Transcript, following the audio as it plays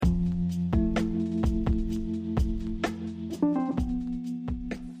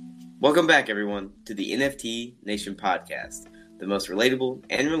Welcome back, everyone, to the NFT Nation podcast, the most relatable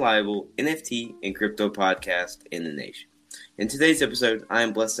and reliable NFT and crypto podcast in the nation. In today's episode, I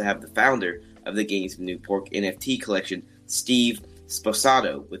am blessed to have the founder of the Gangs of New Pork NFT collection, Steve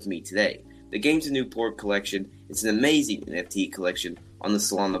Sposato, with me today. The Gangs of New Pork collection is an amazing NFT collection on the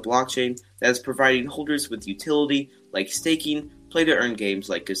Solana blockchain that is providing holders with utility like staking, play-to-earn games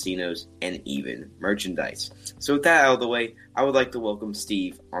like casinos, and even merchandise. So with that out of the way, I would like to welcome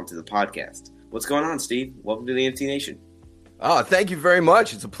Steve onto the podcast. What's going on, Steve? Welcome to the NFT Nation. Oh, thank you very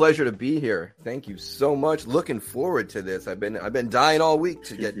much. It's a pleasure to be here. Thank you so much. Looking forward to this. I've been dying all week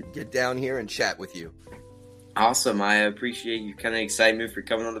to get down here and chat with you. Awesome. I appreciate your kind of excitement for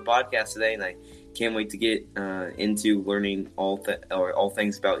coming on the podcast today, and I can't wait to get into learning all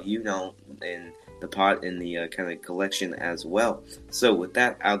things about you now and the pod and the kind of collection as well. So with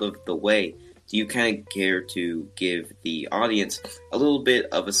that out of the way, do you kind of care to give the audience a little bit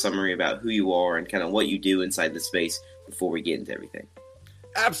of a summary about who you are and kind of what you do inside the space before we get into everything?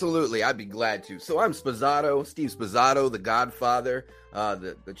 Absolutely, I'd be glad to. So I'm Sposato, Steve Sposato, the Godfather,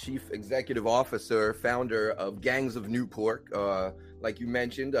 the Chief Executive Officer, founder of Gangs of New Pork. Like you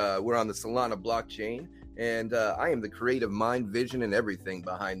mentioned, we're on the Solana blockchain, and I am the creative mind, vision, and everything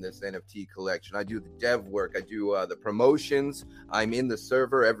behind this NFT collection. I do the dev work, I do the promotions, I'm in the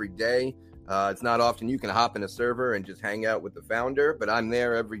server every day. It's not often you can hop in a server and just hang out with the founder, but I'm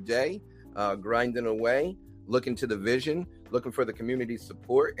there every day, grinding away, looking to the vision, looking for the community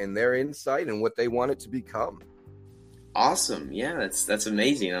support and their insight and what they want it to become. Awesome. Yeah, that's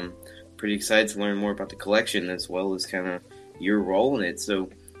amazing. I'm pretty excited to learn more about the collection as well as kind of your role in it. So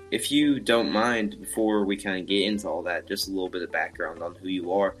if you don't mind, before we kind of get into all that, just a little bit of background on who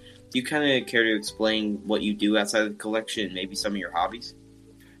you are. Do you kind of care to explain what you do outside of the collection and maybe some of your hobbies?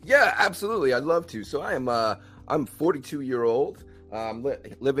 Yeah, absolutely. I'd love to. So I'm 42-year-old.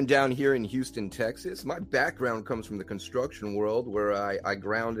 Living down here in Houston, Texas. My background comes from the construction world, where I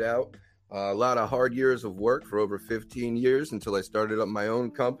ground out a lot of hard years of work for over 15 years until I started up my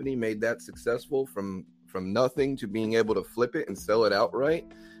own company, made that successful from nothing to being able to flip it and sell it outright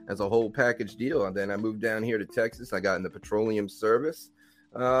as a whole package deal. And then I moved down here to Texas. I got in the petroleum service.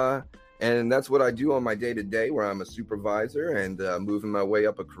 And that's what I do on my day-to-day, where I'm a supervisor and moving my way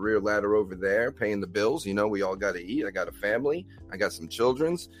up a career ladder over there, paying the bills. You know, we all got to eat. I got a family. I got some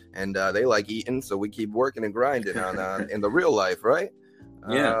childrens, and they like eating, so we keep working and grinding on in the real life, right?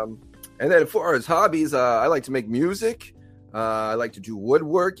 Yeah. And then as far as hobbies, I like to make music. I like to do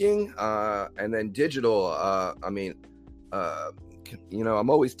woodworking, and then digital. I'm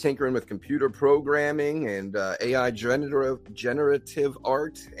always tinkering with computer programming and AI generative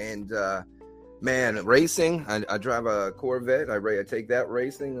art and racing. I drive a Corvette. I take that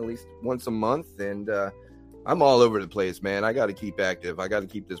racing at least once a month, and I'm all over the place, man. I got to keep active. I got to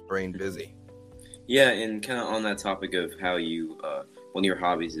keep this brain busy. Yeah, and kind of on that topic of how you, one of your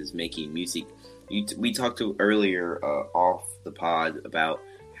hobbies is making music. We talked to earlier off the pod about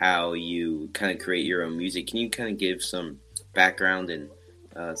how you kind of create your own music. Can you kind of give some background and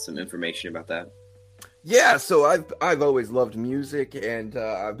some information about that? Yeah, so I've always loved music, and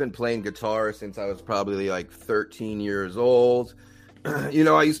I've been playing guitar since I was probably like 13 years old. You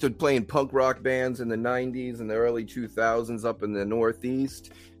know, I used to play in punk rock bands in the 90s and the early 2000s up in the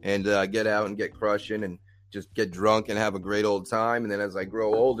Northeast, and get out and get crushing and just get drunk and have a great old time. And then as I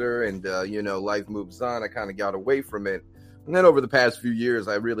grow older and life moves on, I kind of got away from it. And then over the past few years,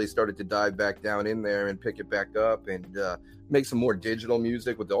 I really started to dive back down in there and pick it back up and make some more digital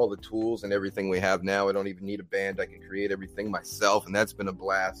music with all the tools and everything we have now. I don't even need a band. I can create everything myself, and that's been a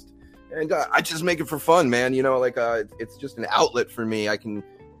blast. And I just make it for fun, man. You know, it's just an outlet for me. I can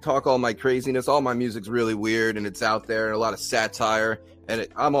talk all my craziness. All my music's really weird, and it's out there, and a lot of satire. And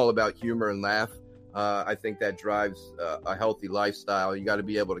I'm all about humor and laugh. I think that drives a healthy lifestyle. You got to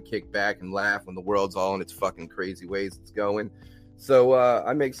be able to kick back and laugh when the world's all in its fucking crazy ways it's going. So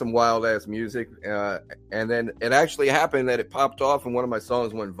I make some wild ass music, and then it actually happened that it popped off, and one of my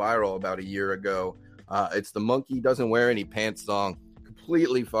songs went viral about a year ago. It's the Monkey Doesn't Wear Any Pants song.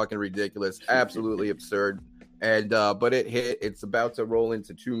 Completely fucking ridiculous, absolutely absurd, and but it hit. It's about to roll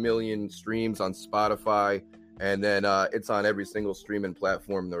into 2 million streams on Spotify, and then it's on every single streaming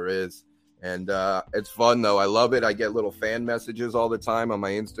platform there is. And it's fun, though. I love it. I get little fan messages all the time on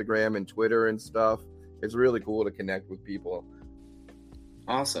my Instagram and Twitter and stuff. It's really cool to connect with people.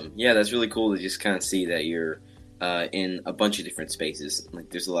 Awesome. Yeah, that's really cool to just kind of see that you're in a bunch of different spaces.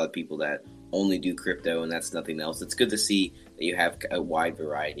 Like, there's a lot of people that only do crypto and that's nothing else. It's good to see that you have a wide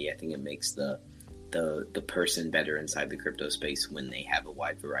variety. I think it makes the person better inside the crypto space when they have a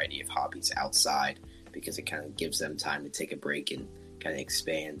wide variety of hobbies outside, because it kind of gives them time to take a break and kind of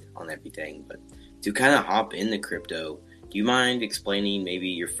expand on everything. But to kind of hop into crypto, do you mind explaining maybe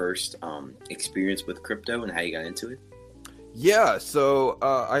your first experience with crypto and how you got into it? Yeah, so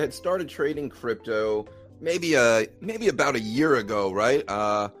I had started trading crypto maybe about a year ago, right?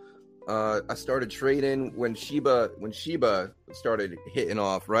 I started trading when Shiba started hitting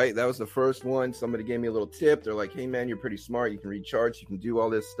off, right? That was the first one. Somebody gave me a little tip. They're like, "Hey man, you're pretty smart. You can read charts. You can do all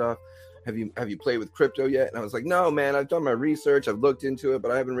this stuff. Have you played with crypto yet?" And I was like, "No, man. I've done my research. I've looked into it,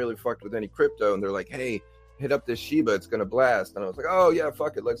 but I haven't really fucked with any crypto." And they're like, "Hey, hit up this Shiba. It's gonna blast." And I was like, "Oh yeah,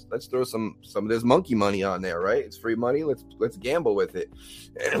 fuck it. Let's throw some of this monkey money on there, right? It's free money. Let's gamble with it."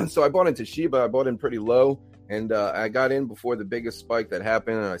 And so I bought into Shiba. I bought in pretty low. And I got in before the biggest spike that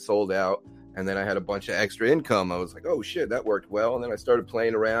happened, and I sold out. And then I had a bunch of extra income. I was like, oh, shit, that worked well. And then I started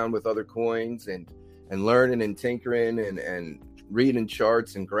playing around with other coins and learning and tinkering and reading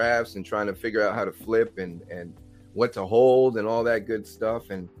charts and graphs and trying to figure out how to flip and what to hold and all that good stuff.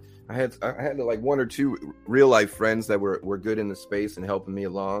 And I had like one or two real life friends that were good in the space and helping me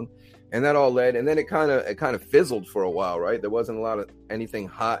along. And that all led, and then it kind of fizzled for a while, right? There wasn't a lot of anything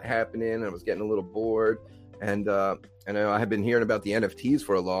hot happening. I was getting a little bored. And I had been hearing about the NFTs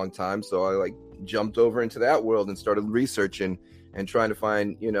for a long time, so I like jumped over into that world and started researching and trying to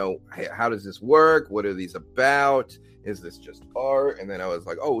find, hey, how does this work? What are these about? Is this just art? And then I was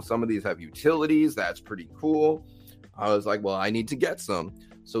like, oh, some of these have utilities. That's pretty cool. I was like, well, I need to get some.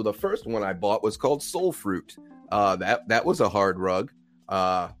 So the first one I bought was called Soul Fruit. That was a hard rug.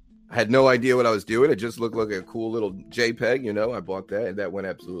 I had no idea what I was doing. It just looked like a cool little JPEG, I bought that and that went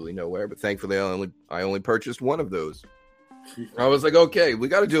absolutely nowhere. But thankfully, I only purchased one of those. I was like, okay, we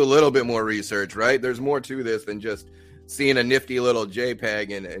got to do a little bit more research, right? There's more to this than just seeing a nifty little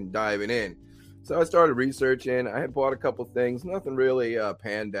JPEG and diving in. So I started researching. I had bought a couple things. Nothing really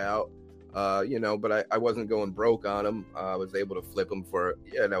panned out, but I wasn't going broke on them. I was able to flip them for,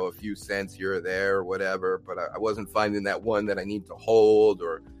 a few cents here or there or whatever. But I wasn't finding that one that I need to hold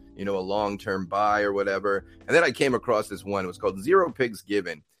or a long-term buy or whatever. And then I came across this one. It was called Zero Pigs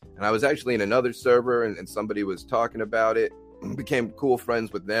Given. And I was actually in another server and somebody was talking about it. Became cool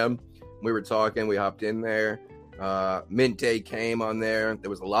friends with them. We were talking. We hopped in there. Mint Day came on there. There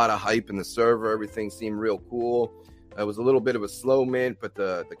was a lot of hype in the server. Everything seemed real cool. It was a little bit of a slow mint, but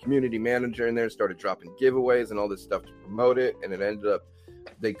the community manager in there started dropping giveaways and all this stuff to promote it. And it ended up,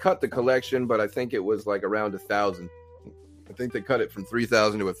 they cut the collection, but I think it was like around 1,000. I think they cut it from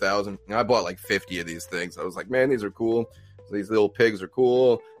 3,000 to 1,000. And I bought like 50 of these things. I was like, man, these are cool. So these little pigs are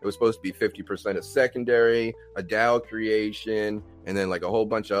cool. It was supposed to be 50% of secondary, a DAO creation, and then like a whole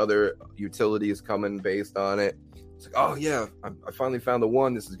bunch of other utilities coming based on it. It's like, oh yeah, I finally found the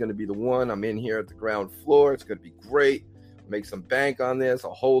one. This is going to be the one. I'm in here at the ground floor. It's going to be great. Make some bank on this.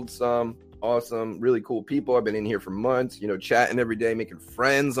 I'll hold some. Awesome. Really cool people. I've been in here for months, chatting every day, making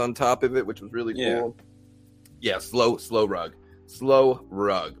friends on top of it, which was really cool. Yeah, slow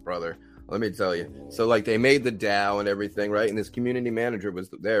rug, brother. Let me tell you. So, like, they made the DAO and everything, right? And this community manager was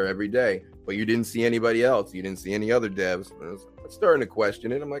there every day, but you didn't see anybody else. You didn't see any other devs. I was starting to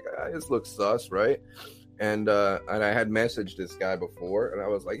question it. I'm like, this looks sus, right? And I had messaged this guy before, and I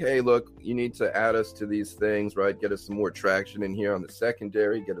was like, hey, look, you need to add us to these things, right? Get us some more traction in here on the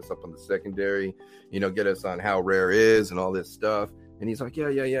secondary. Get us up on the secondary. Get us on how rare is and all this stuff. And he's like, yeah.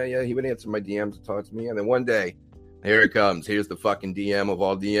 He would answer my DMs and talk to me. And then one day, here it comes. Here's the fucking DM of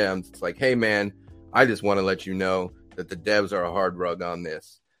all DMs. It's like, hey, man, I just want to let you know that the devs are a hard rug on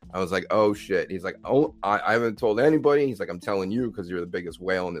this. I was like, oh, shit. He's like, oh, I haven't told anybody. He's like, I'm telling you because you're the biggest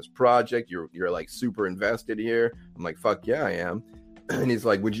whale in this project. You're like super invested here. I'm like, fuck yeah, I am. And he's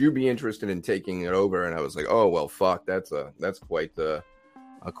like, would you be interested in taking it over? And I was like, oh, well, fuck. That's quite a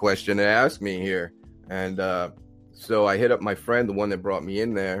question to ask me here. And so I hit up my friend, the one that brought me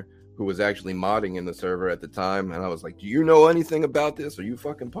in there, who was actually modding in the server at the time. And I was like, do you know anything about this? Are you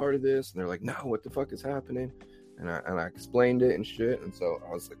fucking part of this? And they're like, no, what the fuck is happening? And I explained it and shit. And so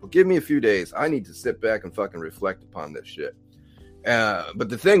I was like, well, give me a few days. I need to sit back and fucking reflect upon this shit. But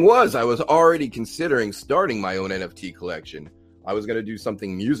the thing was, I was already considering starting my own NFT collection. I was going to do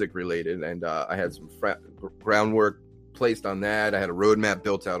something music related. And I had some groundwork placed on that. I had a roadmap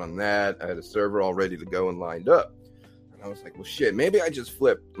built out on that. I had a server all ready to go and lined up. I was like, well, shit, maybe I'll just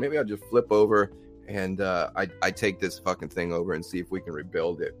flip over and I take this fucking thing over and see if we can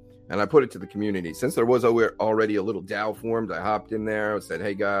rebuild it. And I put it to the community. Since there was already a little DAO formed, I hopped in there. I said,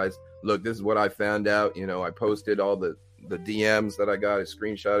 hey, guys, look, this is what I found out. I posted all the DMs that I got. I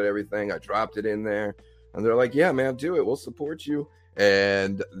screenshotted everything. I dropped it in there. And they're like, yeah, man, do it. We'll support you.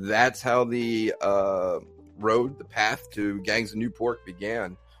 And that's how the path to Gangs of New Pork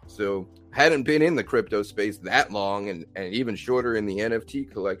began. So hadn't been in the crypto space that long, and even shorter in the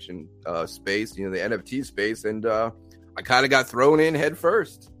NFT collection space, the NFT space. And I kind of got thrown in head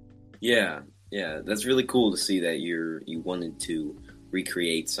first. Yeah. That's really cool to see that you wanted to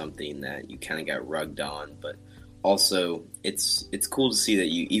recreate something that you kind of got rugged on, but also it's cool to see that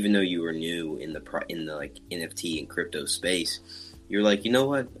you, even though you were new in the like NFT and crypto space, you're like, you know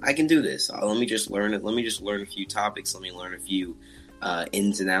what, I can do this. Let me just learn it. Let me just learn a few topics. Let me learn a few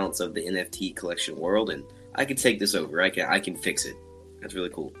ins and outs of the NFT collection world, and I can take this over. I can fix it. That's really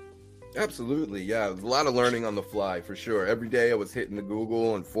cool. Absolutely, yeah. A lot of learning on the fly, for sure. Every day I was hitting the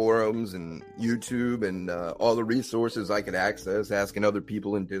Google and forums and YouTube and all the resources I could access, asking other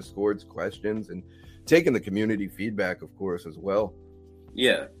people in Discords questions, and taking the community feedback, of course, as well.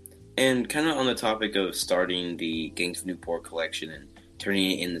 Yeah, and kind of on the topic of starting the Gangs of Newport collection and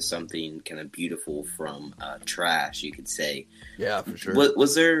turning it into something kind of beautiful from trash, you could say. Yeah, for sure.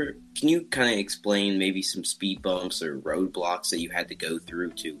 Can you kind of explain maybe some speed bumps or roadblocks that you had to go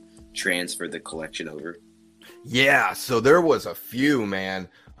through to transfer the collection over? Yeah, so there was a few, man.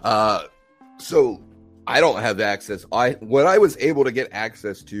 So I don't have access. What I was able to get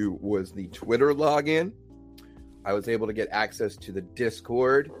access to was the Twitter login. I was able to get access to the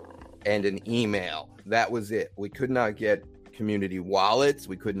Discord and an email. That was it. We could not get community wallets.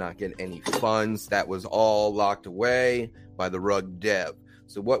 We could not get any funds. That was all locked away by the rug dev.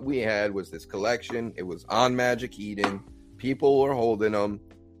 So what we had was this collection. It was on Magic Eden. People were holding them.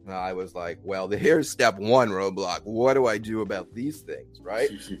 I was like, well, here's step one roadblock. What do I do about these things, right?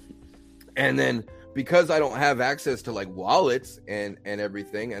 And then because I don't have access to like wallets and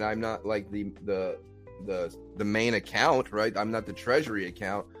everything, and I'm not like the main account, right? I'm not the treasury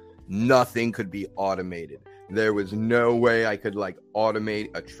account. Nothing could be automated. There was no way I could like automate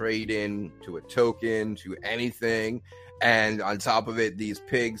a trade-in to a token to anything. And on top of it, these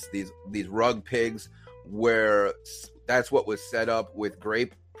pigs, these rug pigs, where that's what was set up with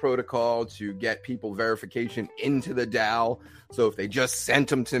Grape protocol to get people verification into the DAO. So if they just sent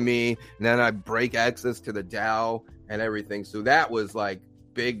them to me, and then I break access to the DAO and everything. So that was like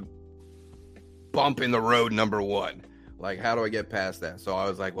big bump in the road number one. Like, how do I get past that? So I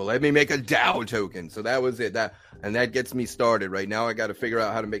was like, well, let me make a DAO token. So that was it. That gets me started. Right now I got to figure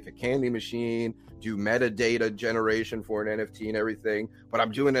out how to make a candy machine, do metadata generation for an NFT and everything. But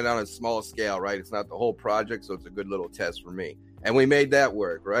I'm doing it on a small scale, right? It's not the whole project, so it's a good little test for me. And we made that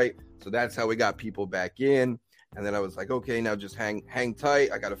work, right? So that's how we got people back in. And then I was like, okay, now just hang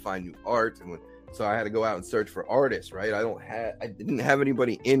tight. I got to find new art. So I had to go out and search for artists, right? I didn't have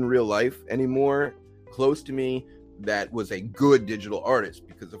anybody in real life anymore close to me that was a good digital artist,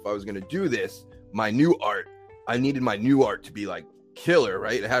 because if I was going to do this, I needed my new art to be like killer,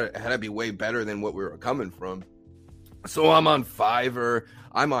 right? It had to be way better than what we were coming from. So I'm on Fiverr,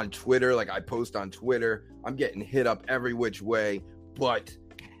 I'm on Twitter, like I post on Twitter, I'm getting hit up every which way, but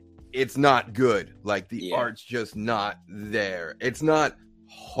it's not good. Like the art's just not there. It's not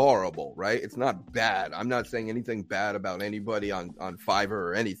horrible, right? It's not bad. I'm not saying anything bad about anybody on Fiverr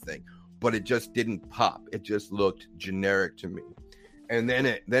or anything, but it just didn't pop. It just looked generic to me. And then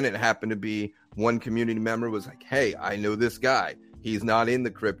it happened to be one community member was like, hey, I know this guy. He's not in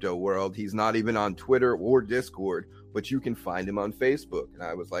the crypto world. He's not even on Twitter or Discord, but you can find him on Facebook. And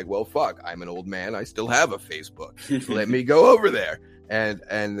I was like, well, fuck, I'm an old man. I still have a Facebook. Let me go over there. And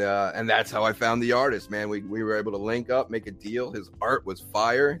that's how I found the artist, man. We were able to link up, make a deal. His art was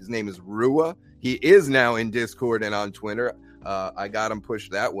fire. His name is Rua. He is now in Discord and on Twitter. I got him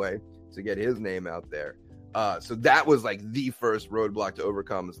pushed that way to get his name out there. So that was like the first roadblock to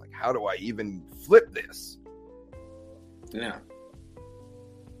overcome. It's like, how do I even flip this? Yeah.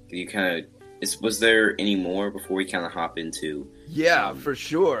 Can you kind of, was there any more before we kind of hop into? Yeah, for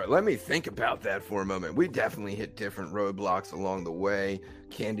sure. Let me think about that for a moment. We definitely hit different roadblocks along the way.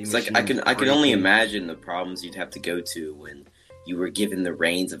 Candy machines. Like I can only imagine the problems you'd have to go to when you were given the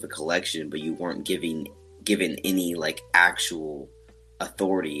reins of a collection, but you weren't given any like actual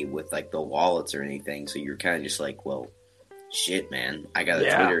authority with like the wallets or anything. So you're kind of just like, well, shit, man. I got a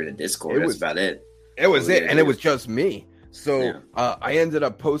Twitter and a Discord. That's about it. It was it, and it was just me. So I ended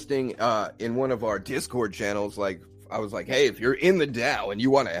up posting in one of our Discord channels, like, I was like, hey, if you're in the DAO and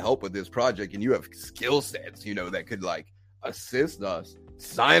you want to help with this project and you have skill sets, that could like assist us,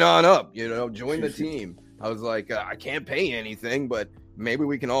 sign on up, join the team. I was like, I can't pay anything, but maybe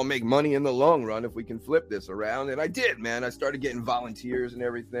we can all make money in the long run if we can flip this around. And I did, man. I started getting volunteers and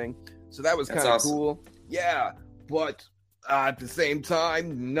everything. So that was kind of awesome. Cool. Yeah. But at the same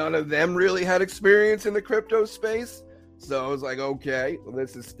time, none of them really had experience in the crypto space. So I was like, okay, well,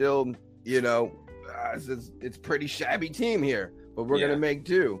 this is still, it's pretty shabby team here. but we're gonna make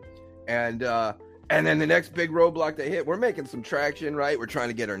do. And then the next big roadblock they hit, we're making some traction, right? We're trying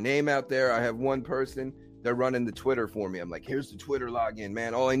to get our name out there. I have one person, they're running the Twitter for me. I'm like, here's the Twitter login,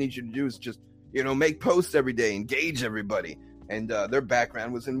 man. All I need you to do is just, make posts every day, engage everybody. And their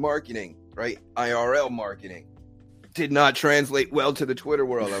background was in marketing, right? IRL marketing. Did not translate well to the Twitter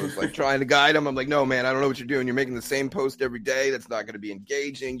world. I was like trying to guide them. I'm like, no, man, I don't know what you're doing. You're making the same post every day. That's not going to be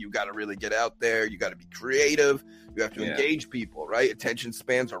engaging. You got to really get out there. You got to be creative. You have to engage people, right? Attention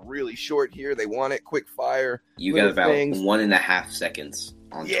spans are really short here. They want it quick fire. You got about 1.5 seconds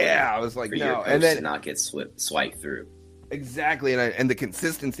on Twitter. Yeah, I was like, for no. Your post and then to not get swiped through. Exactly. And the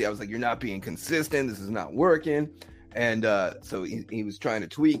consistency, I was like, you're not being consistent. This is not working. And so he was trying to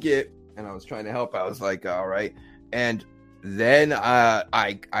tweak it, and I was trying to help. I was like, all right. And then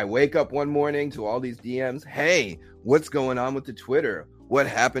I wake up one morning to all these DMs. Hey, what's going on with the Twitter? What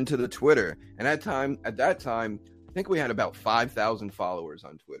happened to the Twitter? And at that time, I think we had about 5,000 followers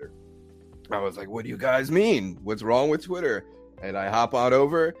on Twitter. I was like, what do you guys mean? What's wrong with Twitter? And I hop on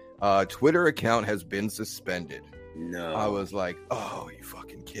over. Twitter account has been suspended. No. I was like, oh, you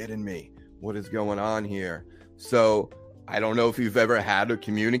fucking kidding me? What is going on here? So I don't know if you've ever had to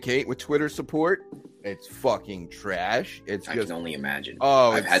communicate with Twitter support. It's fucking trash. I can only imagine.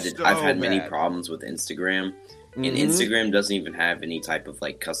 Oh, I've had many problems with Instagram, and Instagram doesn't even have any type of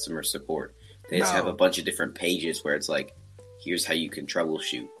like customer support. They just have a bunch of different pages where it's like, here's how you can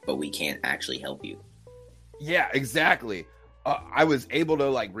troubleshoot, but we can't actually help you. Yeah, exactly. I was able to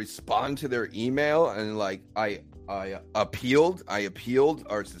like respond to their email, and like I appealed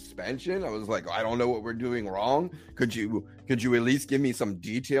our suspension. I was like, I don't know what we're doing wrong. Could you at least give me some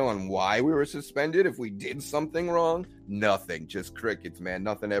detail on why we were suspended if we did something wrong? Nothing, just crickets, man.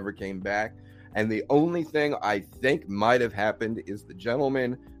 Nothing ever came back. And the only thing I think might have happened is the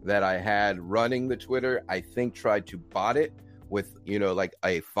gentleman that I had running the Twitter, I think tried to bot it with, like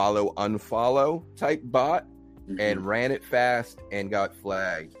a follow unfollow type bot, and ran it fast and got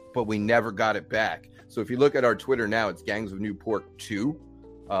flagged, but we never got it back. So if you look at our Twitter now, it's Gangs of New Pork 2,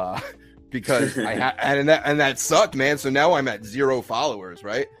 because and that sucked, man. So now I'm at 0 followers,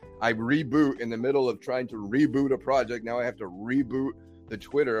 right? I reboot in the middle of trying to reboot a project. Now I have to reboot the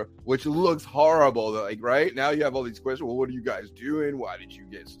Twitter, which looks horrible. Like, right now you have all these questions. Well, what are you guys doing? Why did you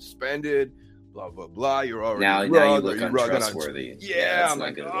get suspended? Blah, blah, blah. You're already now you look untrustworthy. Yeah, I'm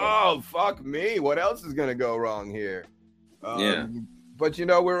like, oh, fuck me. What else is going to go wrong here? But,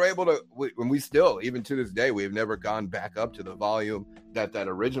 we're able to, and we still, even to this day, we've never gone back up to the volume that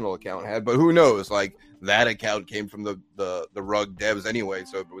original account had. But who knows? Like, that account came from the rug devs anyway,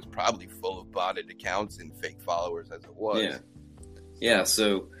 so it was probably full of botted accounts and fake followers as it was. Yeah,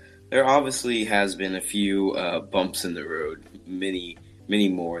 so there obviously has been a few bumps in the road, many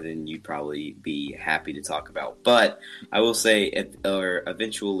more than you'd probably be happy to talk about. But I will say,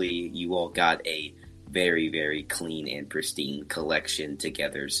 eventually you all got a very, very clean and pristine collection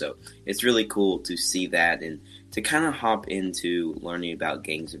together. So it's really cool to see that, and to kind of hop into learning about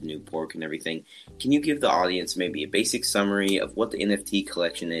Gangs of New Pork and everything. Can you give the audience maybe a basic summary of what the NFT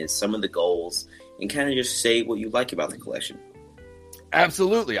collection is, some of the goals, and kind of just say what you like about the collection?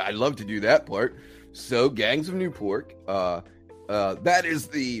 Absolutely. I'd love to do that part. So Gangs of New Pork, that is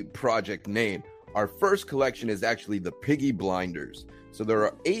the project name. Our first collection is actually the Piggy Blinders. So there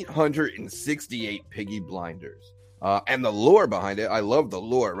are 868 Piggy Blinders. And the lore behind it, I love the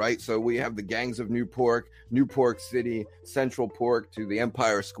lore, right? So we have the Gangs of New Pork City, Central Pork to the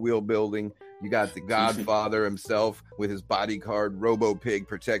Empire Squeal Building. You got the Godfather himself with his bodyguard, Robo Pig,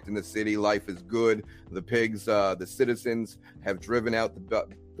 protecting the city. Life is good. The pigs, the citizens have driven out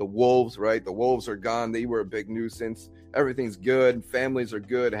the wolves, right? The wolves are gone. They were a big nuisance. Everything's good. Families are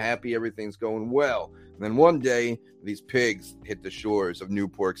good, happy. Everything's going well. And then one day, these pigs hit the shores of New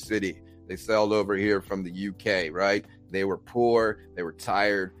Pork City. They sailed over here from the UK, right? They were poor. They were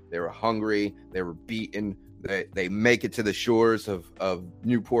tired. They were hungry. They were beaten. They make it to the shores of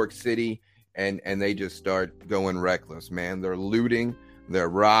New Pork City, and they just start going reckless, man. They're looting. They're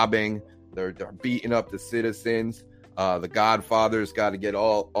robbing. They're beating up the citizens. The Godfather's got to get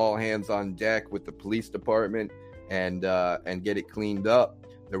all hands on deck with the police department and get it cleaned up.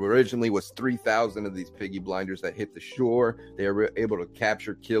 There originally was 3,000 of these Piggy Blinders that hit the shore. They were able to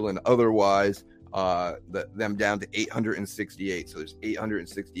capture, kill, and otherwise them down to 868. So there's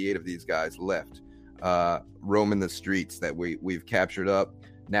 868 of these guys left roaming the streets that we've captured up.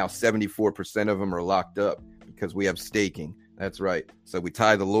 Now 74% of them are locked up because we have staking. That's right. So we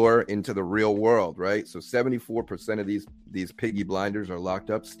tie the lore into the real world, right? So 74% of these Piggy Blinders are locked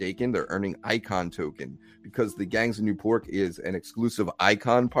up, staking. They're earning icon token because the Gangs of New Pork is an exclusive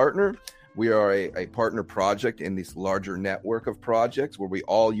icon partner. We are a partner project in this larger network of projects where we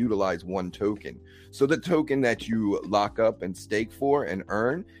all utilize one token. So the token that you lock up and stake for and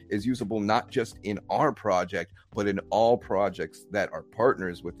earn is usable not just in our project, but in all projects that are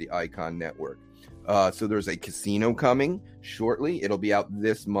partners with the Icon Network. So there's a casino coming shortly. It'll be out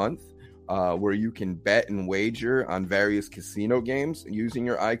this month, where you can bet and wager on various casino games using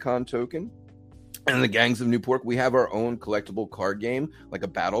your Icon token. And the Gangs of Newport, we have our own collectible card game, like a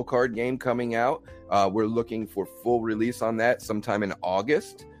battle card game coming out. We're looking for full release on that sometime in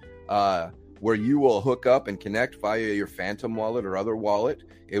August, where you will hook up and connect via your Phantom wallet or other wallet.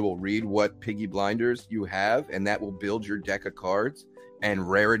 It will read what Piggy Blinders you have, and that will build your deck of cards. And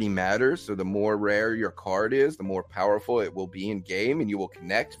rarity matters, so the more rare your card is, the more powerful it will be in game, and you will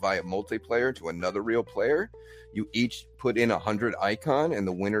connect via multiplayer to another real player. You each put in 100 Icon, and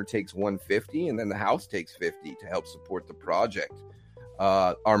the winner takes 150, and then the house takes 50 to help support the project.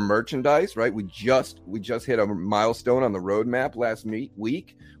 Our merchandise, right? We just hit a milestone on the roadmap last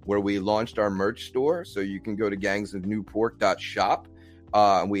week where we launched our merch store, so you can go to gangsofnewpork.shop.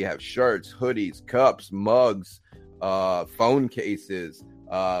 We have shirts, hoodies, cups, mugs, phone cases,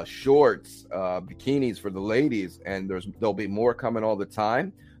 shorts, bikinis for the ladies, and there'll be more coming all the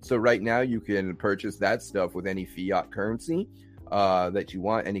time. So right now you can purchase that stuff with any fiat currency that you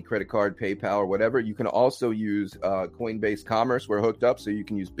want, any credit card, PayPal, or whatever. You can also use Coinbase Commerce. We're hooked up, so you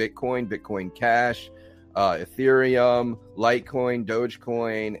can use Bitcoin, Bitcoin Cash, Ethereum, Litecoin,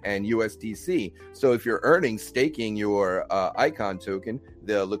 Dogecoin, and USDC. So if you're staking your Icon token,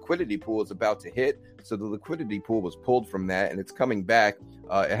 the liquidity pool is about to hit. So the liquidity pool was pulled from that, and it's coming back.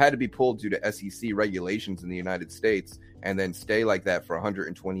 It had to be pulled due to SEC regulations in the United States, and then stay like that for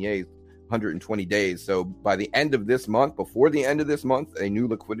 120 days. So by the end of this month, before the end of this month, a new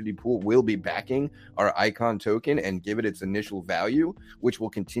liquidity pool will be backing our Icon token and give it its initial value, which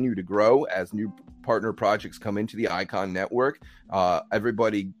will continue to grow as new partner projects come into the Icon network.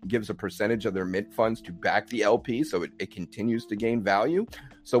 Everybody gives a percentage of their mint funds to back the LP, so it continues to gain value.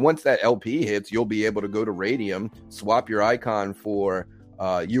 So once that LP hits, you'll be able to go to Radium, swap your Icon for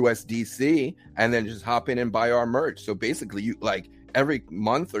USDC, and then just hop in and buy our merch. So basically, you every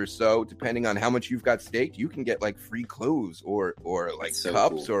month or so, depending on how much you've got staked, you can get like free clothes or like so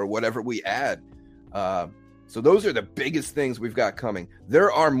cups cool. Or whatever we add. So those are the biggest things we've got coming.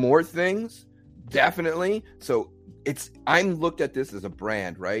 There are more things, definitely. So I'm looked at this as a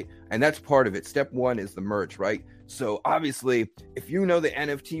brand, right? And that's part of it. Step one is the merch, right? So obviously, if you know the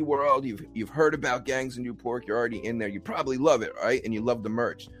NFT world, you've heard about Gangs of Newport, you're already in there, you probably love it, right? And you love the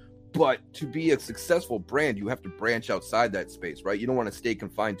merch. But to be a successful brand, you have to branch outside that space, right? You don't want to stay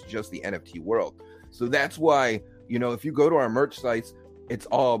confined to just the NFT world. So that's why, if you go to our merch sites, it's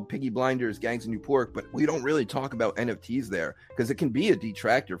all Piggy Blinders, Gangs of Newport, but we don't really talk about NFTs there because it can be a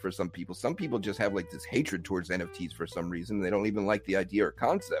detractor for some people. Some people just have like this hatred towards NFTs for some reason. They don't even like the idea or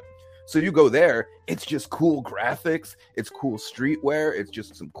concept. So you go there, it's just cool graphics, it's cool streetwear, it's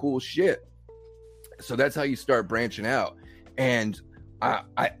just some cool shit. So that's how you start branching out. And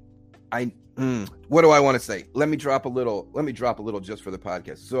what do I want to say? Let me drop a little just for the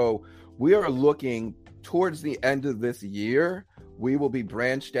podcast. So we are looking towards the end of this year, we will be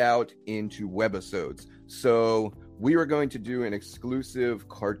branched out into webisodes. So we are going to do an exclusive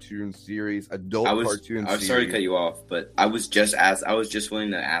cartoon series, cartoon series. I'm sorry to cut you off, but I was just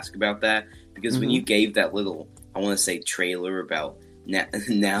willing to ask about that because when you gave that little, I want to say trailer about now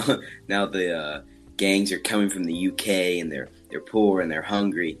the gangs are coming from the UK and they're poor and they're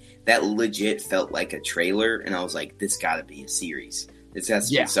hungry. That legit felt like a trailer, and I was like, this got to be a series. This has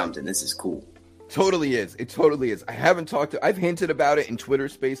to be something. This is cool. Totally is. It totally is. I've hinted about it in Twitter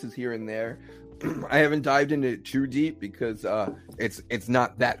Spaces here and there. I haven't dived into it too deep because it's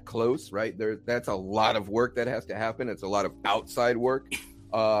not that close, right? That's a lot of work that has to happen. It's a lot of outside work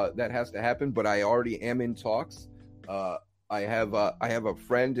that has to happen. But I already am in talks. I have a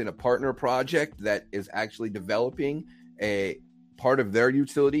friend in a partner project that is actually developing a part of their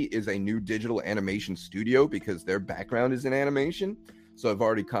utility is a new digital animation studio because their background is in animation. So I've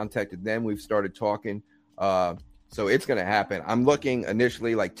already contacted them. We've started talking. So it's going to happen. I'm looking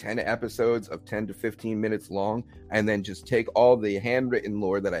initially like 10 episodes of 10 to 15 minutes long, and then just take all the handwritten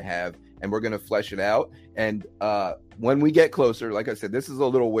lore that I have, and we're going to flesh it out. And when we get closer, like I said, this is a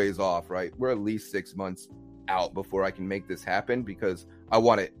little ways off, right? We're at least 6 months out before I can make this happen because I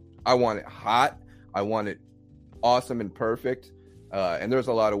want it hot. I want it awesome and perfect. And there's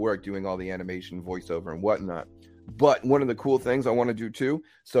a lot of work doing all the animation, voiceover, and whatnot. But one of the cool things I want to do too,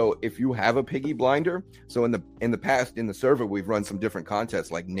 so if you have a piggy blinder, so in the past in the server we've run some different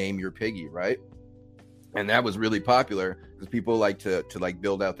contests like name your piggy, right? And that was really popular because people like to like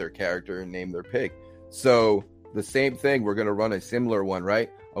build out their character and name their pig. So the same thing, we're going to run a similar one, right?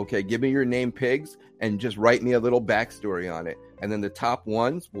 Okay, give me your name pigs and just write me a little backstory on it. And then the top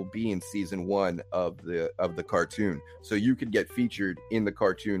ones will be in season 1 of the cartoon. So you could get featured in the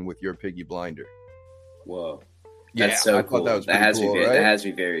cartoon with your piggy blinder. Whoa. That's so cool. That has cool, right? That has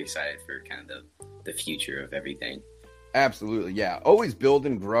me very excited for kind of the future of everything. Absolutely, yeah. Always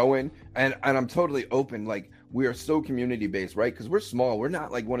building, growing, and I'm totally open. Like, we are so community based, right? Because we're small. We're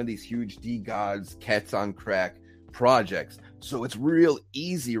not like one of these huge D-Gods, Cats on Crack projects. So it's real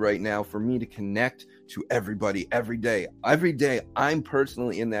easy right now for me to connect to everybody every day. Every day, I'm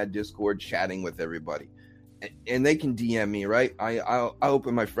personally in that Discord chatting with everybody, and they can DM me, right? I'll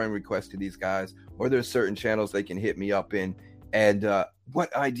open my friend request to these guys, or there's certain channels they can hit me up in. And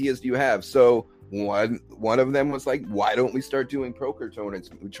what ideas do you have? So one of them was like, why don't we start doing poker tournaments?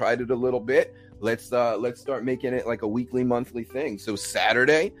 We tried it a little bit. Let's start making it like a weekly, monthly thing. So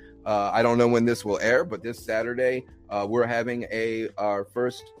Saturday, I don't know when this will air, but this Saturday, we're having our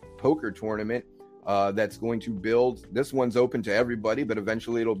first poker tournament that's going to build. This one's open to everybody, but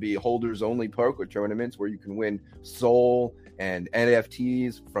eventually it'll be holders only poker tournaments where you can win soul and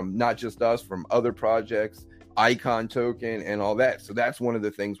NFTs from not just us, from other projects, icon token and all that. So that's one of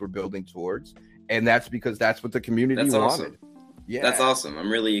the things we're building towards. And that's because that's what the community wanted. Awesome. Yeah, that's awesome. I'm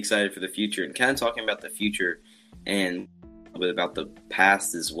really excited for the future, and kind of talking about the future and a bit about the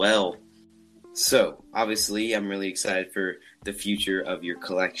past as well. So obviously, I'm really excited for the future of your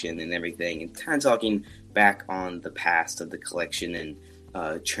collection and everything, and kind of talking back on the past of the collection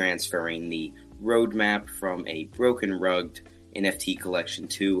and transferring the roadmap from a broken, rugged NFT collection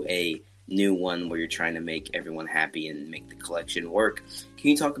to a new one where you're trying to make everyone happy and make the collection work. Can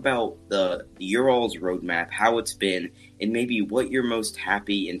you talk about your all's roadmap, how it's been, and maybe what you're most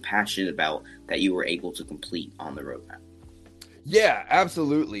happy and passionate about that you were able to complete on the roadmap? Yeah,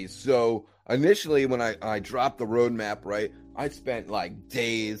 absolutely. So initially when I dropped the roadmap, right, I spent like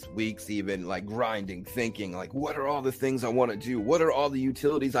days, weeks even, like grinding, thinking like, what are all the things I want to do? What are all the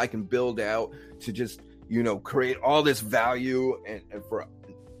utilities I can build out to just, create all this value and for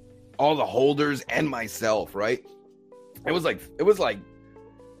all the holders and myself, right? It was like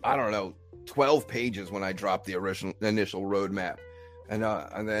I don't know, 12 pages when I dropped the initial roadmap. And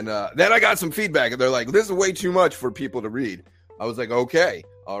then I got some feedback, and they're like, this is way too much for people to read. I was like, okay,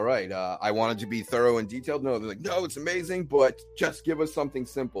 all right. I wanted to be thorough and detailed. No, they're like, no, it's amazing, but just give us something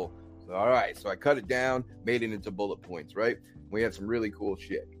simple. So, all right. So I cut it down, made it into bullet points, right? We had some really cool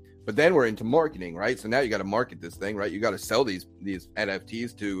shit. But then we're into marketing, right? So now you got to market this thing, right? You got to sell these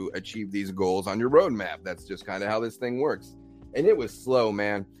NFTs to achieve these goals on your roadmap. That's just kind of how this thing works. And it was slow,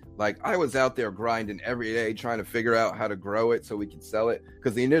 man. Like, I was out there grinding every day trying to figure out how to grow it so we could sell it.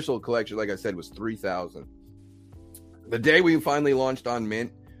 Because the initial collection, like I said, was 3,000. The day we finally launched on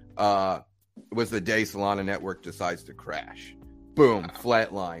Mint was the day Solana Network decides to crash. Boom,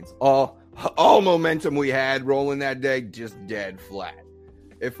 flat lines. All momentum we had rolling that day, just dead flat.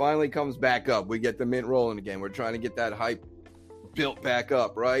 It finally comes back up. We get the Mint rolling again. We're trying to get that hype built back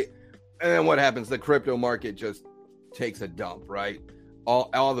up, right? And then what happens? The crypto market just takes a dump, right?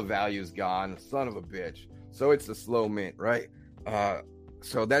 All the value's gone. Son of a bitch. So it's a slow Mint, right?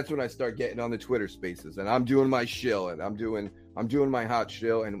 So that's when I start getting on the Twitter Spaces, and I'm doing my shill, and I'm doing my hot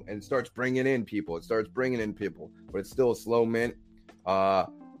shill, and it starts bringing in people. But it's still a slow Mint.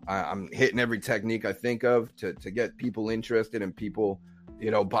 I'm hitting every technique I think of to get people interested and people,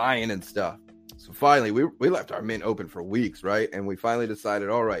 buying and stuff. So finally, we left our Mint open for weeks, right? And we finally decided,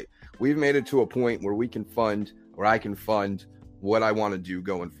 all right, we've made it to a point where I can fund what I want to do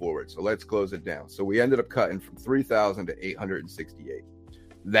going forward. So let's close it down. So we ended up cutting from 3,000 to 868.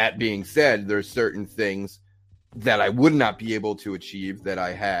 That being said, there's certain things that I would not be able to achieve that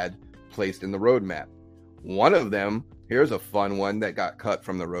I had placed in the roadmap. One of them, here's a fun one that got cut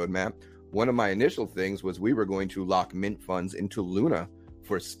from the roadmap. One of my initial things was we were going to lock Mint funds into Luna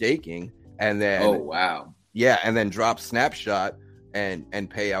for staking, and then and then drop Snapshot and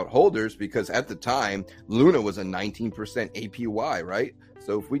pay out holders, because at the time Luna was a 19% APY, right?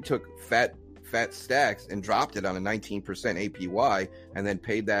 So if we took fat stacks and dropped it on a 19% APY and then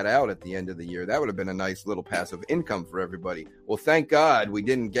paid that out at the end of the year, that would have been a nice little passive income for everybody. Well, thank God we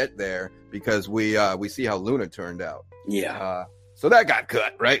didn't get there, because we see how Luna turned out. So that got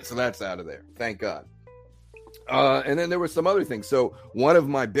cut, right? So that's out of there. Thank God. And then there were some other things. So one of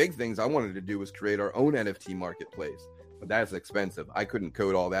my big things I wanted to do was create our own NFT marketplace, but that's expensive. I couldn't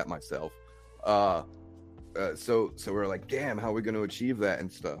code all that myself. So we're like, damn, how are we going to achieve that and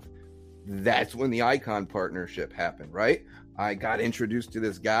stuff? That's when the Icon partnership happened, right? I got introduced to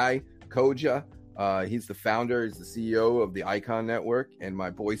this guy, Koja, He's the founder, he's the CEO of the Icon Network, and my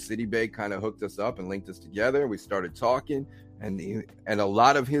boy City Bay kind of hooked us up and linked us together. We started talking, and a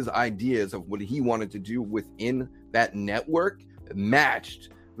lot of his ideas of what he wanted to do within that network matched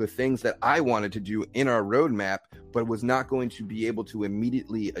the things that I wanted to do in our roadmap, but was not going to be able to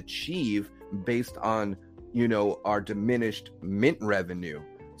immediately achieve based on, our diminished mint revenue.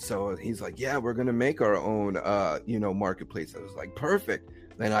 So he's like, yeah, we're going to make our own, marketplace. I was like, perfect.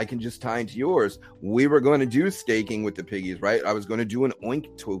 Then I can just tie into yours. We were going to do staking with the piggies, right? I was going to do an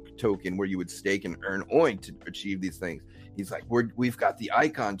oink token where you would stake and earn oink to achieve these things. He's like, we've got the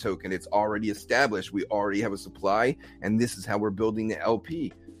Icon token. It's already established. We already have a supply, and this is how we're building the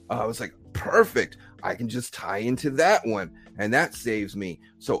LP. I was like, perfect. I can just tie into that one, and that saves me.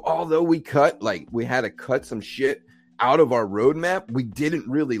 So although we had to cut some shit out of our roadmap, we didn't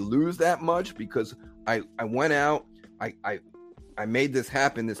really lose that much because I went out, I made this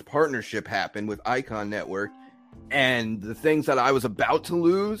happen, this partnership happen with Icon Network, and the things that I was about to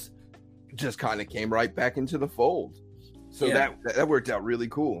lose just kind of came right back into the fold. So that worked out really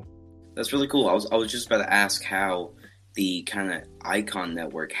cool. That's really cool. I was just about to ask how the kind of Icon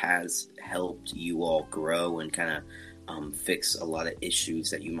Network has helped you all grow and kind of fix a lot of issues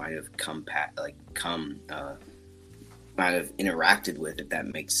that you might have might have interacted with, if that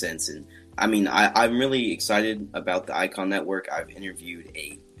makes sense. And I mean, I'm really excited about the Icon Network. I've interviewed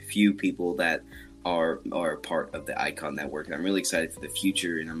a few people that are part of the Icon Network, and I'm really excited for the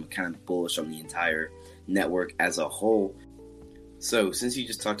future, and I'm kind of bullish on the entire network as a whole. So since you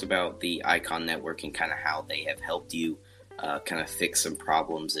just talked about the Icon Network and kind of how they have helped you kind of fix some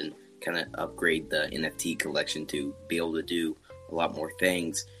problems and kind of upgrade the NFT collection to be able to do a lot more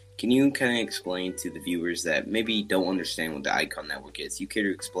things, can you kind of explain to the viewers that maybe don't understand what the Icon Network is? You care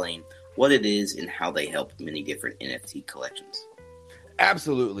to explain what it is and how they help many different NFT collections?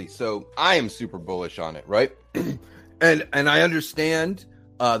 Absolutely. So I am super bullish on it, right? and I understand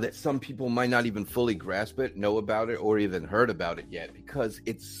that some people might not even fully grasp it, know about it, or even heard about it yet because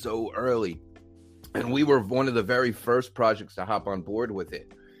it's so early. And we were one of the very first projects to hop on board with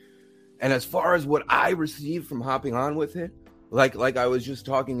it. And as far as what I received from hopping on with it, like I was just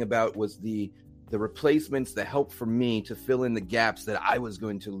talking about, was the replacements, the help for me to fill in the gaps that I was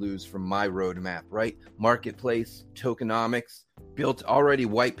going to lose from my roadmap, right? Marketplace, tokenomics, built already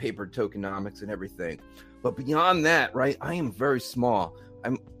white paper tokenomics and everything. But beyond that, right, I am very small.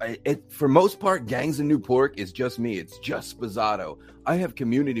 For most part, Gangs of New Pork is just me. It's just Sposato. I have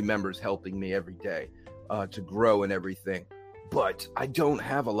community members helping me every day to grow and everything. But I don't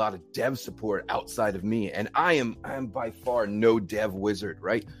have a lot of dev support outside of me, and I am by far no dev wizard,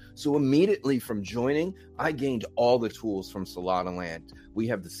 right? So immediately from joining, I gained all the tools from Solana Land. We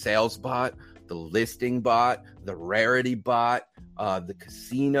have the sales bot, the listing bot, the rarity bot, the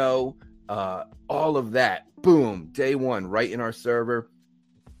casino, all of that. Boom, day one, right in our server,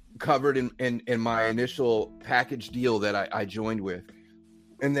 covered in my initial package deal that I joined with.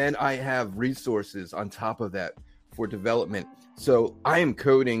 And then I have resources on top of that for development. So I am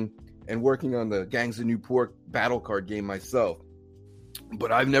coding and working on the Gangs of New Pork battle card game myself,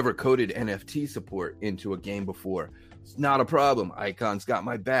 but I've never coded NFT support into a game before. It's not a problem. Icon's got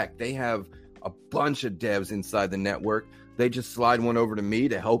my back. They have a bunch of devs inside the network. They just slide one over to me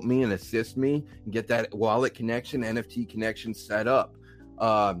to help me and assist me and get that wallet connection, NFT connection set up.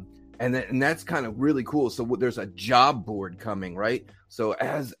 And that's kind of really cool. So there's a job board coming, right? So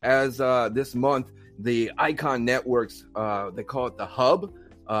as this month, the Icon Networks, they call it the Hub,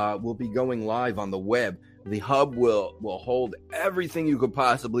 will be going live on the web. The Hub will hold everything you could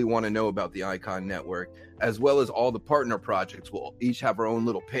possibly want to know about the Icon Network, as well as all the partner projects. We'll each have our own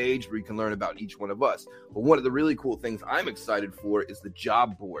little page where you can learn about each one of us. But one of the really cool things I'm excited for is the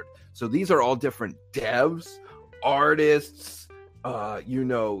job board. So these are all different devs, artists,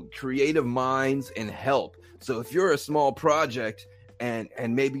 creative minds, and help. So if you're a small project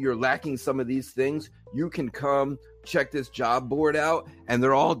and maybe you're lacking some of these things, you can come check this job board out, and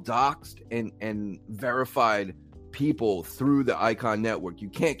they're all doxed and verified people through the Icon Network. You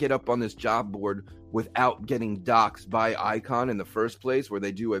can't get up on this job board without getting doxed by Icon in the first place, where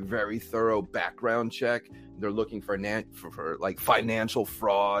they do a very thorough background check. They're looking for like financial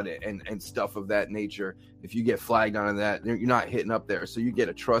fraud and stuff of that nature. If you get flagged on that, you're not hitting up there. So you get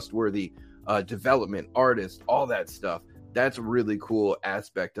a trustworthy development artist, all that stuff. That's a really cool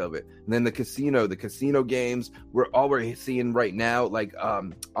aspect of it. And then the casino games, we're already seeing right now, like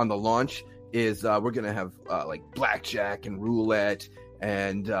on the launch, is we're going to have like blackjack and roulette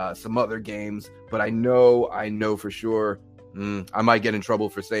and some other games. But I know for sure, I might get in trouble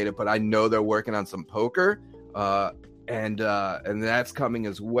for saying it, but I know they're working on some poker and that's coming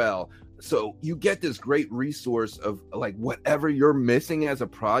as well. So you get this great resource of like whatever you're missing as a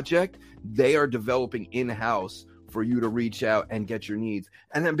project, they are developing in-house for you to reach out and get your needs.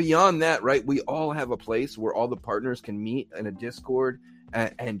 And then beyond that, right, we all have a place where all the partners can meet in a Discord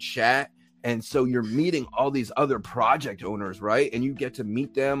and chat. And so you're meeting all these other project owners, right? And you get to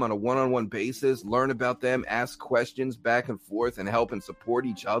meet them on a one-on-one basis, learn about them, ask questions back and forth, and help and support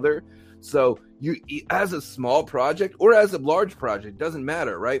each other. So you, as a small project or as a large project, doesn't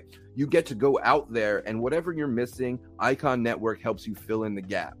matter, right? You get to go out there, and whatever you're missing, Icon Network helps you fill in the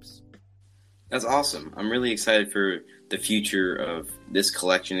gaps. That's awesome. I'm really excited for the future of this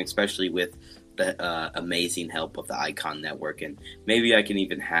collection, especially with the amazing help of the Icon Network. And maybe I can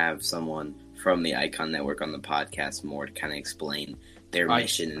even have someone from the Icon Network on the podcast more to kind of explain their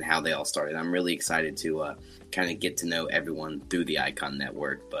mission and how they all started. I'm really excited to kind of get to know everyone through the Icon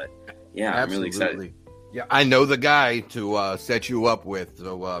Network. But yeah, I'm really excited. Yeah, I know the guy to set you up with.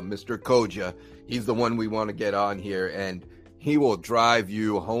 So Mr. Koja, he's the one we want to get on here, and he will drive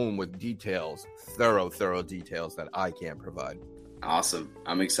you home with details, thorough details that I can't provide. Awesome.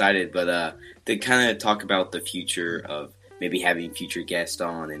 I'm excited. But to kind of talk about the future of maybe having future guests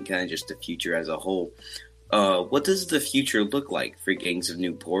on and kind of just the future as a whole, what does the future look like for Gangs of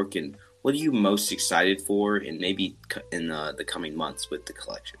New Pork, and what are you most excited for and maybe in the coming months with the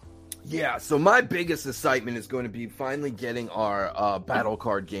collection? Yeah, so my biggest excitement is going to be finally getting our battle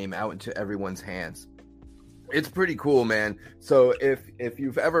card game out into everyone's hands. It's pretty cool, man. So if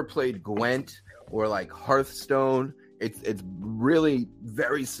you've ever played Gwent or like Hearthstone, it's really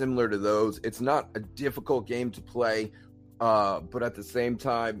very similar to those. It's not a difficult game to play, but at the same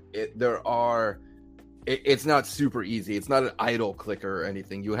time, it's not super easy. It's not an idle clicker or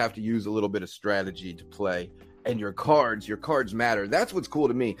anything. You have to use a little bit of strategy to play. And your cards matter. That's what's cool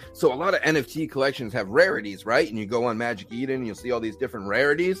to me. So a lot of NFT collections have rarities, right? And you go on Magic Eden and you'll see all these different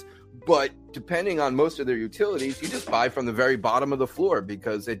rarities. But depending on most of their utilities, you just buy from the very bottom of the floor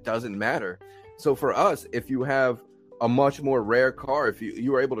because it doesn't matter. So for us, if you have a much more rare card, if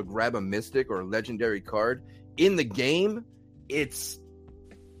you are able to grab a Mystic or a Legendary card in the game, it's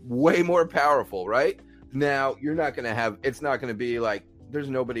way more powerful, right? Now, it's not going to be like, there's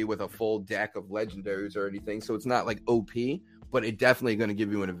nobody with a full deck of legendaries or anything, so it's not like OP, but it's definitely going to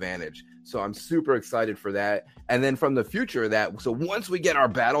give you an advantage. So I'm super excited for that. And then from the future of that, so once we get our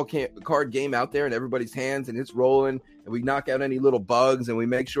battle card game out there in everybody's hands and it's rolling, and we knock out any little bugs and we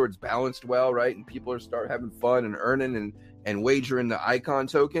make sure it's balanced well, right, and people start having fun and earning and wagering the icon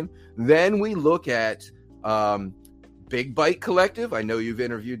token, then we look at Big Bite Collective. I know you've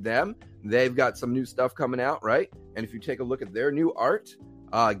interviewed them. They've got some new stuff coming out, right? And if you take a look at their new art,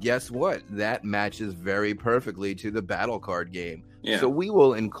 guess what? That matches very perfectly to the battle card game. Yeah. So we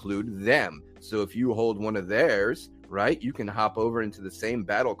will include them. So if you hold one of theirs, right, you can hop over into the same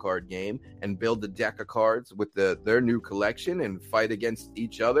battle card game and build a deck of cards with their new collection and fight against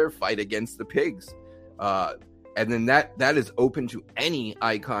each other, fight against the pigs. And then that is open to any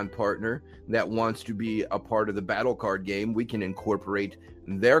Icon partner that wants to be a part of the battle card game. We can incorporate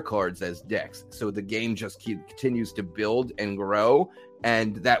their cards as decks. So the game just continues to build and grow.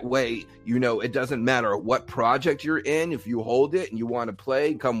 And that way, it doesn't matter what project you're in. If you hold it and you want to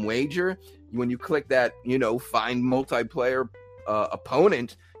play, come wager. When you click that, find multiplayer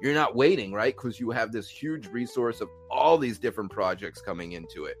opponent, you're not waiting, right? Because you have this huge resource of all these different projects coming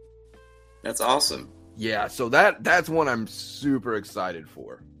into it. That's awesome. Yeah, so that's one I'm super excited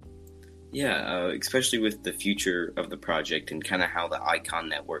for. Yeah, especially with the future of the project and kind of how the Icon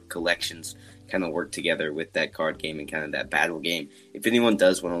Network collections kind of work together with that card game and kind of that battle game. If anyone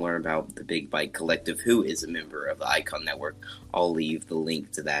does want to learn about the Big Bite Collective, who is a member of the Icon Network, I'll leave the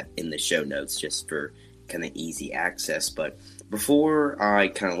link to that in the show notes just for kind of easy access. But before I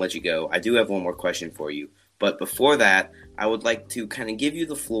kind of let you go, I do have one more question for you. But before that, I would like to kind of give you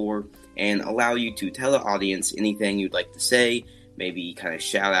the floor and allow you to tell the audience anything you'd like to say, maybe kind of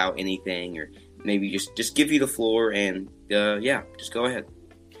shout out anything, or maybe just give you the floor and, just go ahead.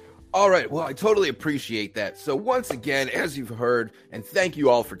 All right. Well, I totally appreciate that. So once again, as you've heard, and thank you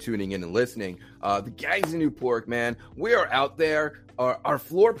all for tuning in and listening, the Gangs of New Pork, man, we are out there. Our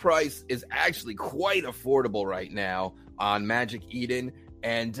floor price is actually quite affordable right now on Magic Eden.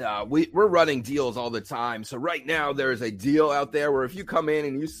 And we're running deals all the time. So right now there's a deal out there where if you come in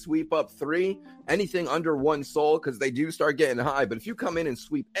and you sweep up 3, anything under 1 soul, because they do start getting high. But if you come in and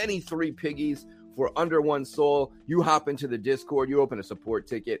sweep any 3 piggies for under 1 soul, you hop into the Discord, you open a support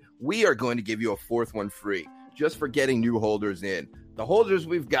ticket, we are going to give you a 4th one free just for getting new holders in. The holders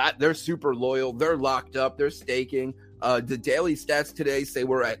we've got, they're super loyal. They're locked up. They're staking. The daily stats today say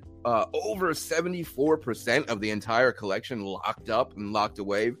we're at over 74% of the entire collection locked up and locked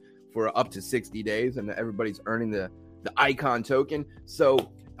away for up to 60 days, and everybody's earning the icon token.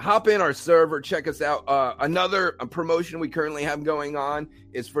 So hop in our server, check us out. Another promotion we currently have going on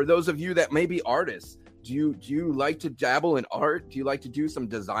is for those of you that may be artists. Do you like to dabble in art? Do you like to do some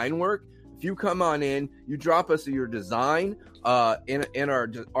design work? If you come on in, you drop us your design in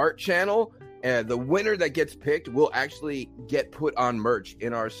our art channel, the winner that gets picked will actually get put on merch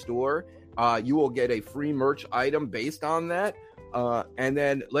in our store. You will get a free merch item based on that. And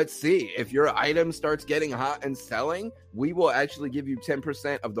then let's see, if your item starts getting hot and selling, we will actually give you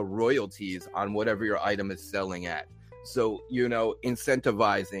 10% of the royalties on whatever your item is selling at. So,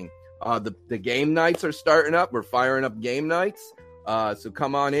 incentivizing. The game nights are starting up. We're firing up game nights. So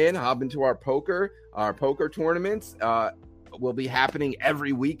come on in, hop into our poker tournaments. Will be happening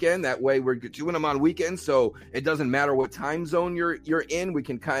every weekend. That way we're doing them on weekends, so it doesn't matter what time zone you're in. We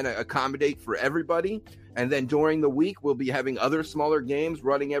can kind of accommodate for everybody. And then during the week, we'll be having other smaller games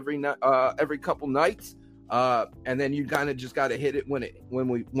running every couple nights. And then you kind of just got to hit it when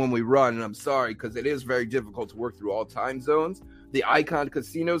we run. And I'm sorry, because it is very difficult to work through all time zones. The Icon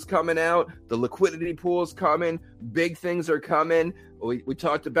Casino's coming out. The liquidity pool's coming. Big things are coming. We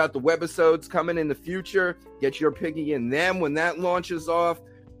talked about the webisodes coming in the future. Get your piggy in them when that launches off.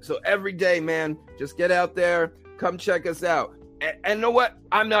 So every day, man, just get out there. Come check us out. And you know what?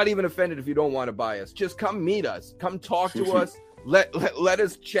 I'm not even offended if you don't want to buy us. Just come meet us. Come talk to us. Let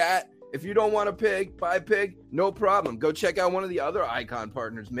us chat. If you don't want a buy a pig, no problem. Go check out one of the other Icon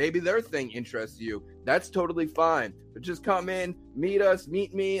partners. Maybe their thing interests you. That's totally fine. But just come in, meet us,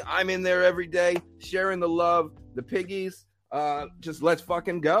 meet me. I'm in there every day, sharing the love, the piggies. Just let's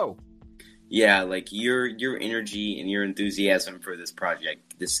fucking go. Yeah, like your energy and your enthusiasm for this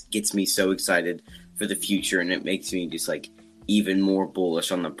project, this gets me so excited for the future, and it makes me just like even more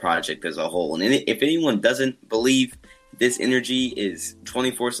bullish on the project as a whole. And if anyone doesn't believe this energy is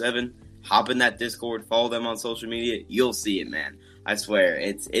 24/7, hop in that Discord, follow them on social media. You'll see it, man. I swear,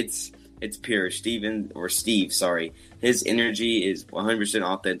 it's pure. Steve, sorry. His energy is 100%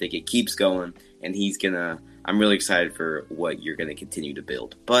 authentic. It keeps going, and I'm really excited for what you're gonna continue to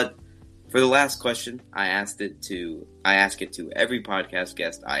build. But for the last question, I ask it to every podcast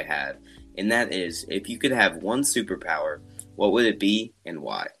guest I had, and that is, if you could have one superpower, what would it be and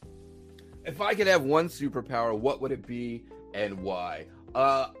why? If I could have one superpower, what would it be and why?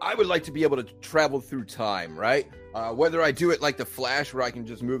 I would like to be able to travel through time, right? Whether I do it like the Flash, where I can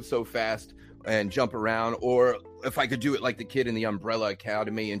just move so fast and jump around, or if I could do it like the kid in the Umbrella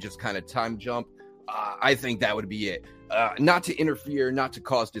Academy and just kind of time jump, I think that would be it. Not to interfere, not to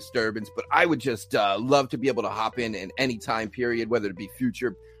cause disturbance, but I would just love to be able to hop in any time period, whether it be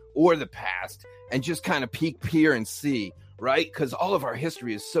future or the past, and just kind of peer and see, right? Because all of our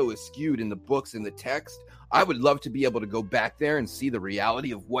history is so skewed in the books and the text. I would love to be able to go back there and see the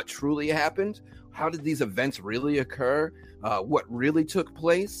reality of what truly happened. How did these events really occur? What really took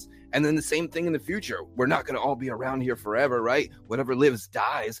place? And then the same thing in the future. We're not going to all be around here forever, right? Whatever lives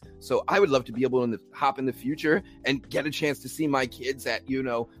dies. So I would love to be able to hop in the future and get a chance to see my kids at,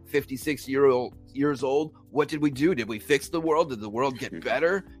 56 years old. What did we do? Did we fix the world? Did the world get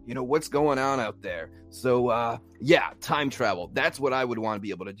better? What's going on out there? So, time travel. That's what I would want to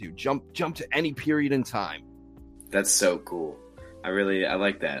be able to do. Jump to any period in time. That's so cool. I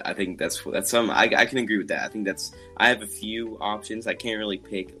like that. I think that's some. I can agree with that. I have a few options. I can't really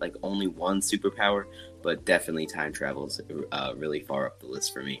pick like only one superpower, but definitely time travel is really far up the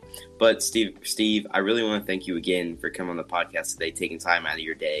list for me. But Steve, I really want to thank you again for coming on the podcast today, taking time out of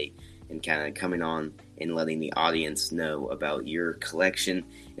your day and kind of coming on and letting the audience know about your collection.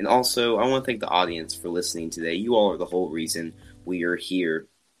 And also, I want to thank the audience for listening today. You all are the whole reason we are here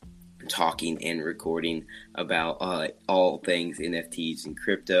talking and recording about all things NFTs and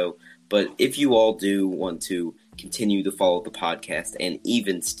crypto. But if you all do want to continue to follow the podcast, and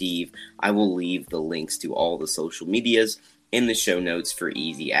even Steve, I will leave the links to all the social medias in the show notes for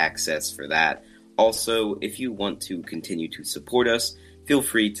easy access for that. Also, if you want to continue to support us, feel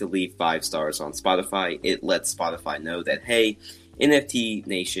free to leave 5 stars on Spotify. It lets Spotify know that, hey, NFT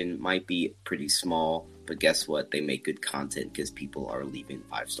Nation might be pretty small, but guess what? They make good content because people are leaving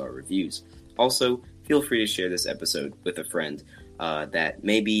 5-star reviews. Also, feel free to share this episode with a friend that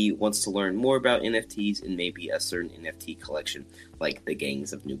maybe wants to learn more about NFTs and maybe a certain NFT collection like the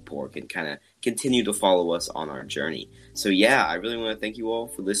Gangs of Newport, and kind of continue to follow us on our journey. So yeah, I really want to thank you all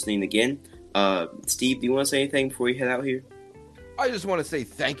for listening again. Steve, do you want to say anything before we head out here? I just want to say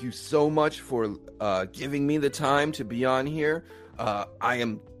thank you so much for giving me the time to be on here. I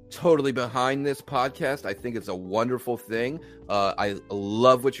am totally behind this podcast. I think it's a wonderful thing. I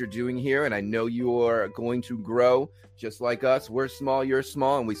love what you're doing here, and I know you are going to grow just like us. We're small, you're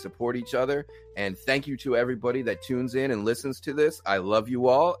small, and we support each other. And thank you to everybody that tunes in and listens to this. I love you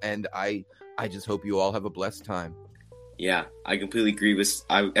all, and I just hope you all have a blessed time. Yeah, I completely agree with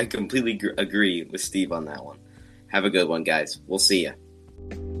Steve on that one. Have a good one, guys. We'll see ya.